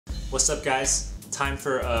What's up guys? Time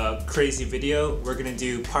for a crazy video. We're gonna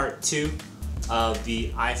do part 2 of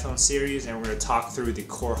the iPhone series and we're gonna talk through the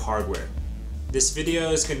core hardware. This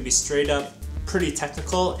video is gonna be straight up pretty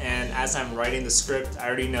technical, and as I'm writing the script I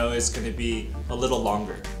already know it's gonna be a little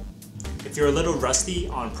longer. If you're a little rusty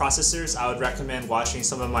on processors, I would recommend watching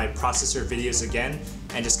some of my processor videos again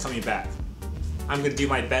and just coming back. I'm gonna do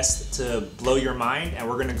my best to blow your mind, and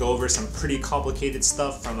we're gonna go over some pretty complicated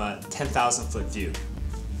stuff from a 10,000 foot view.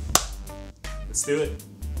 Let's do it.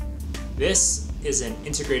 This is an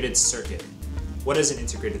integrated circuit. What is an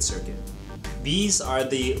integrated circuit? These are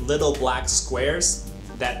the little black squares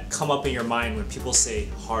that come up in your mind when people say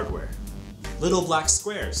hardware. Little black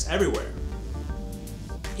squares everywhere.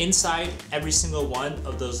 Inside every single one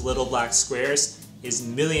of those little black squares is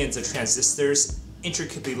millions of transistors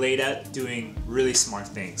intricately laid out doing really smart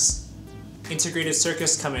things. Integrated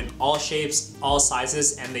circuits come in all shapes, all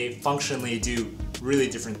sizes, and they functionally do really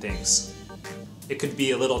different things. It could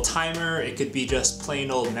be a little timer, it could be just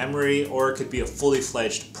plain old memory, or it could be a fully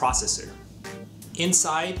fledged processor.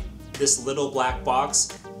 Inside this little black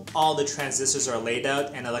box, all the transistors are laid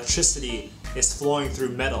out and electricity is flowing through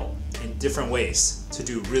metal in different ways to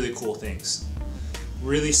do really cool things.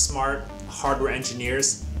 Really smart hardware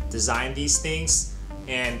engineers design these things,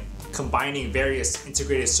 and combining various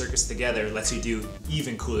integrated circuits together lets you do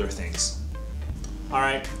even cooler things.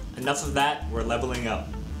 Alright, enough of that, we're leveling up.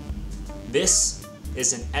 This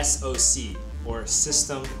is an SoC, or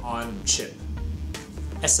System on Chip.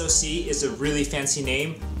 SoC is a really fancy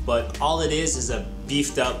name, but all it is a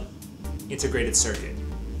beefed up integrated circuit.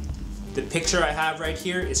 The picture I have right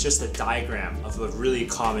here is just a diagram of a really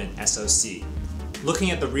common SoC.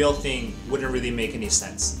 Looking at the real thing wouldn't really make any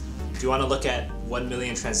sense. Do you want to look at 1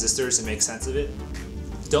 million transistors and make sense of it?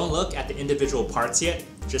 Don't look at the individual parts yet,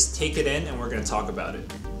 just take it in and we're going to talk about it.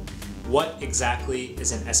 What exactly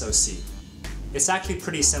is an SoC? It's actually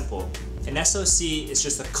pretty simple. An SoC is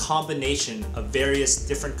just a combination of various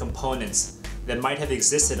different components that might have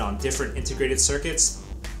existed on different integrated circuits,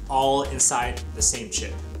 all inside the same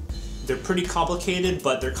chip. They're pretty complicated,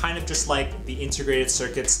 but they're kind of just like the integrated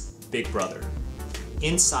circuit's big brother.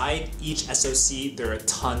 Inside each SoC, there are a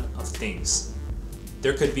ton of things.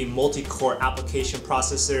 There could be multi-core application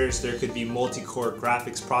processors, there could be multi-core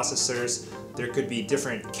graphics processors, there could be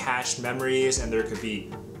different cache memories, and there could be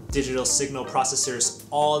digital signal processors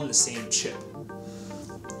all in the same chip.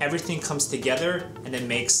 Everything comes together and it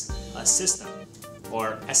makes a system,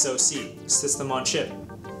 or SoC, System on Chip.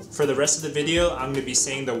 For the rest of the video, I'm going to be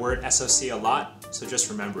saying the word SoC a lot, so just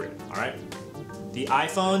remember it, alright? The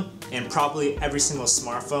iPhone, and probably every single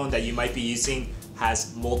smartphone that you might be using,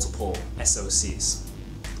 has multiple SoCs.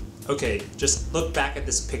 Okay, just look back at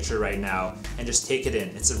this picture right now and just take it in.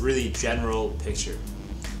 It's a really general picture.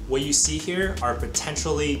 What you see here are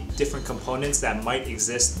potentially different components that might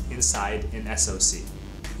exist inside an SoC.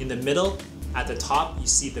 In the middle, at the top, you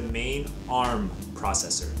see the main ARM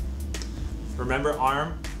processor. Remember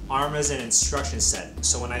ARM? ARM is an instruction set,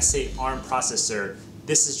 so when I say ARM processor,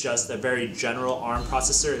 this is just a very general ARM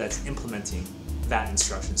processor that's implementing that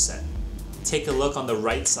instruction set. Take a look on the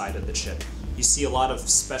right side of the chip. You see a lot of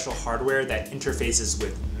special hardware that interfaces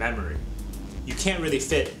with memory. You can't really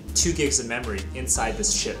fit 2 gigs of memory inside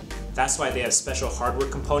this chip. That's why they have special hardware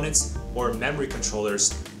components or memory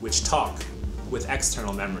controllers which talk with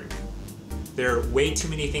external memory. There are way too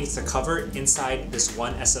many things to cover inside this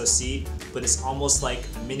one SoC, but it's almost like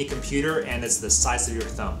a mini computer and it's the size of your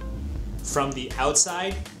thumb. From the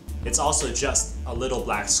outside, it's also just a little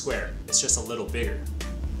black square. It's just a little bigger.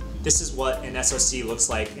 This is what an SoC looks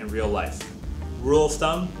like in real life. Rule of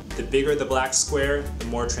thumb, the bigger the black square, the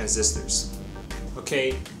more transistors.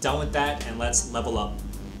 Okay, done with that, and let's level up.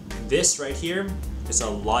 This right here is a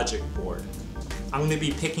logic board. I'm going to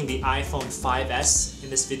be picking the iPhone 5S in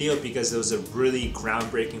this video because it was a really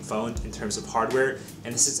groundbreaking phone in terms of hardware,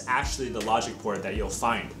 and this is actually the logic board that you'll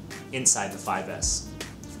find inside the 5S.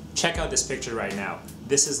 Check out this picture right now.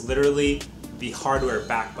 This is literally the hardware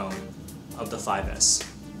backbone of the 5S.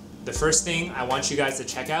 The first thing I want you guys to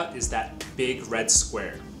check out is that big red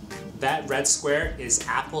square. That red square is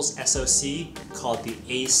Apple's SoC called the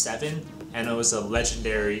A7, and it was a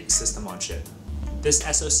legendary system on chip. This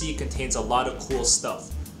SoC contains a lot of cool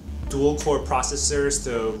stuff. Dual core processors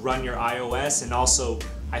to run your iOS, and also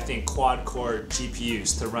I think quad core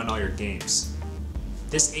GPUs to run all your games.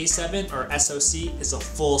 This A7 or SoC is a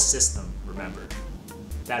full system, remember,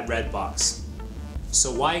 that red box.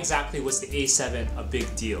 So why exactly was the A7 a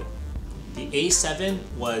big deal? The A7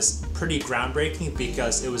 was pretty groundbreaking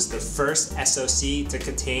because it was the first SoC to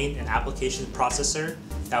contain an application processor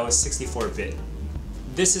that was 64-bit.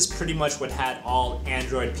 This is pretty much what had all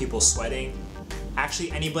Android people sweating.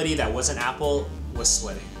 Actually, anybody that wasn't Apple was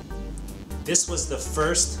sweating. This was the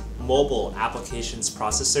first mobile applications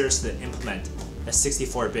processors to implement a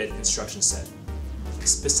 64-bit instruction set.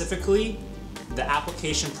 Specifically, the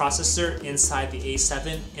application processor inside the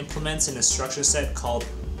A7 implements an instruction set called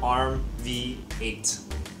ARMv8.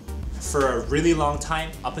 For a really long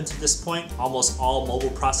time, up until this point, almost all mobile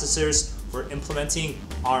processors were implementing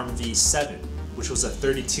ARMv7, which was a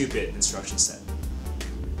 32-bit instruction set.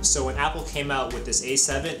 So when Apple came out with this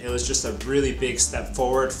A7, it was just a really big step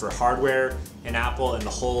forward for hardware and Apple and the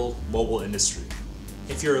whole mobile industry.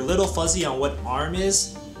 If you're a little fuzzy on what ARM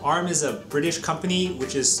is a British company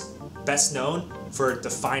which is best known for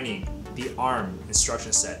defining the ARM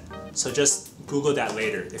instruction set. So just Google that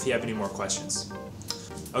later if you have any more questions.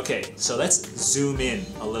 Okay, so let's zoom in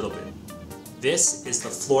a little bit. This is the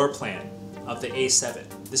floor plan of the A7.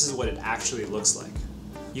 This is what it actually looks like.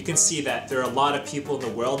 You can see that there are a lot of people in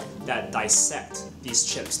the world that dissect these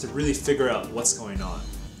chips to really figure out what's going on.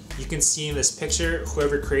 You can see in this picture,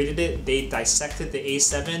 whoever created it, they dissected the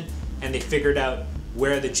A7 and they figured out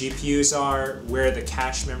where the GPUs are, where the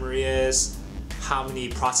cache memory is, how many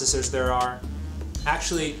processors there are.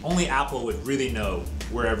 Actually, only Apple would really know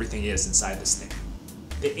where everything is inside this thing.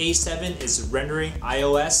 The A7 is rendering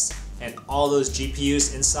iOS, and all those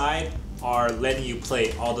GPUs inside are letting you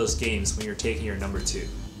play all those games when you're taking your number 2.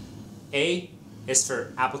 A is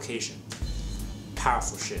for application.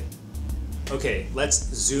 Powerful shit. Okay, let's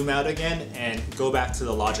zoom out again and go back to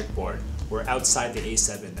the logic board. We're outside the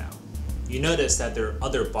A7 now. You notice that there are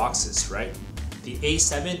other boxes, right? The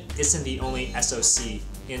A7 isn't the only SoC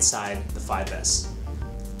inside the 5S.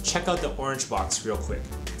 Check out the orange box real quick.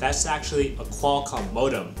 That's actually a Qualcomm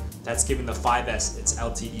modem that's giving the 5S its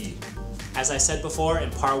LTE. As I said before in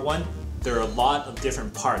part 1, there are a lot of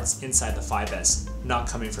different parts inside the 5S, not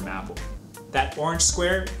coming from Apple. That orange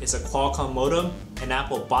square is a Qualcomm modem, and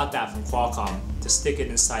Apple bought that from Qualcomm to stick it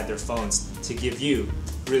inside their phones to give you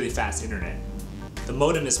really fast internet. The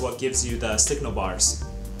modem is what gives you the signal bars.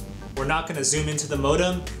 We're not going to zoom into the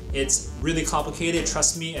modem. It's really complicated,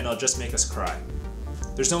 trust me, and it'll just make us cry.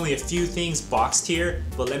 There's only a few things boxed here,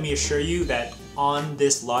 but let me assure you that on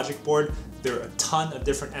this logic board, there are a ton of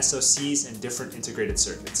different SoCs and different integrated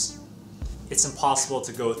circuits. It's impossible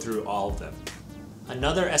to go through all of them.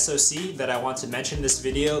 Another SoC that I want to mention in this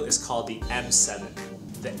video is called the M7.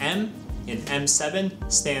 The M in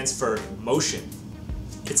M7 stands for motion.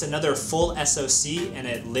 It's another full SoC and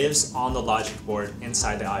it lives on the logic board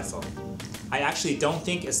inside the iPhone. I actually don't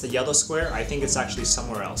think it's the yellow square, I think it's actually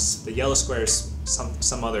somewhere else. The yellow square is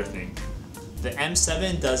some other thing. The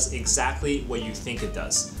M7 does exactly what you think it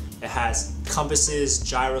does. It has compasses,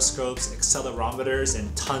 gyroscopes, accelerometers,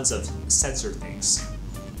 and tons of sensor things.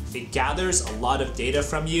 It gathers a lot of data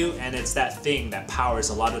from you, and it's that thing that powers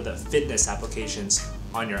a lot of the fitness applications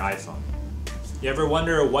on your iPhone. You ever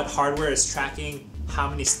wonder what hardware is tracking how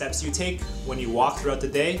many steps you take when you walk throughout the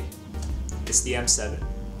day? It's the M7.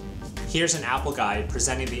 Here's an Apple guy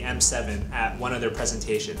presenting the M7 at one of their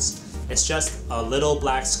presentations. It's just a little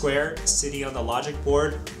black square sitting on the logic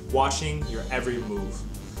board, watching your every move.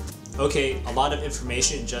 Okay, a lot of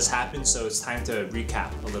information just happened, so it's time to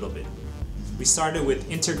recap a little bit. We started with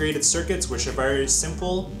integrated circuits, which are very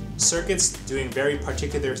simple circuits doing very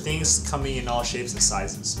particular things, coming in all shapes and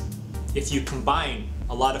sizes. If you combine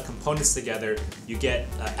a lot of components together, you get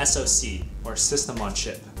a SoC, or system on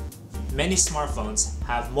chip. Many smartphones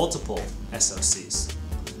have multiple SoCs.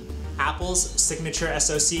 Apple's signature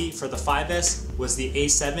SoC for the 5S was the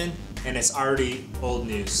A7, and it's already old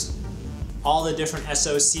news. All the different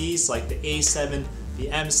SoCs like the A7, the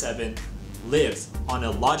M7 live on a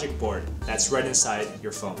logic board that's right inside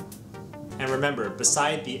your phone. And remember,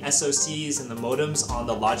 beside the SoCs and the modems on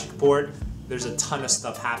the logic board, there's a ton of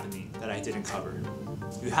stuff happening that I didn't cover.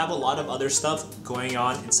 You have a lot of other stuff going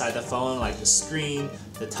on inside the phone, like the screen,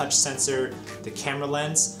 the touch sensor, the camera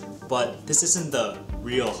lens, but this isn't the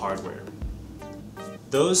real hardware.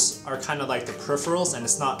 Those are kind of like the peripherals, and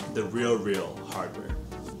it's not the real hardware.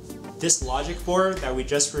 This logic board that we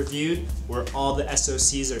just reviewed, where all the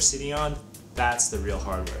SoCs are sitting on, that's the real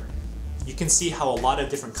hardware. You can see how a lot of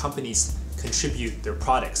different companies contribute their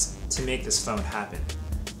products to make this phone happen.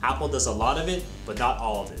 Apple does a lot of it, but not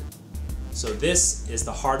all of it. So this is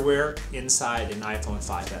the hardware inside an iPhone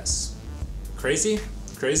 5S. Crazy?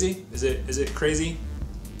 Crazy? Is it crazy?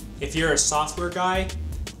 If you're a software guy,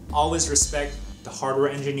 always respect the hardware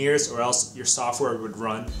engineers, or else your software would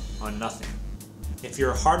run on nothing. If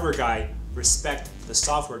you're a hardware guy, respect the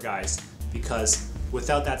software guys, because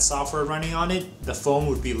without that software running on it, the phone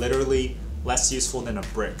would be literally less useful than a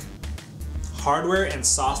brick. Hardware and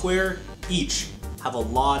software each have a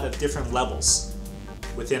lot of different levels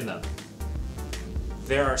within them.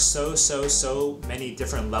 There are so many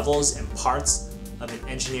different levels and parts of an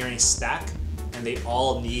engineering stack, and they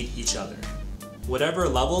all need each other. Whatever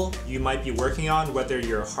level you might be working on, whether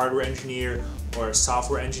you're a hardware engineer or a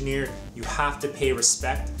software engineer, you have to pay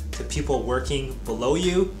respect to people working below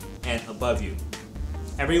you and above you.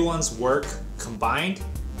 Everyone's work combined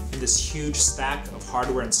in this huge stack of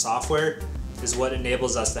hardware and software is what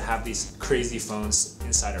enables us to have these crazy phones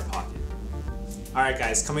inside our pocket. Alright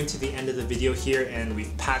guys, coming to the end of the video here, and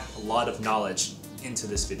we've packed a lot of knowledge into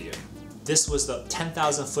this video. This was the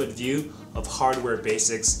 10,000 foot view of hardware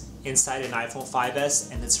basics inside an iPhone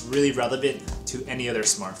 5S, and it's really relevant to any other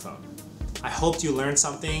smartphone. I hope you learned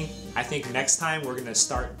something. I think next time we're gonna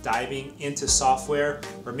start diving into software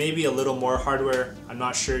or maybe a little more hardware. I'm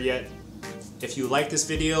not sure yet. If you like this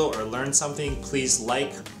video or learned something, please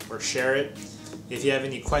like or share it. If you have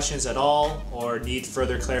any questions at all or need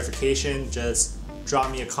further clarification, just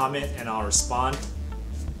drop me a comment and I'll respond.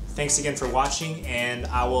 Thanks again for watching, and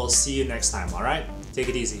I will see you next time, alright? Take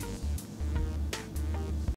it easy.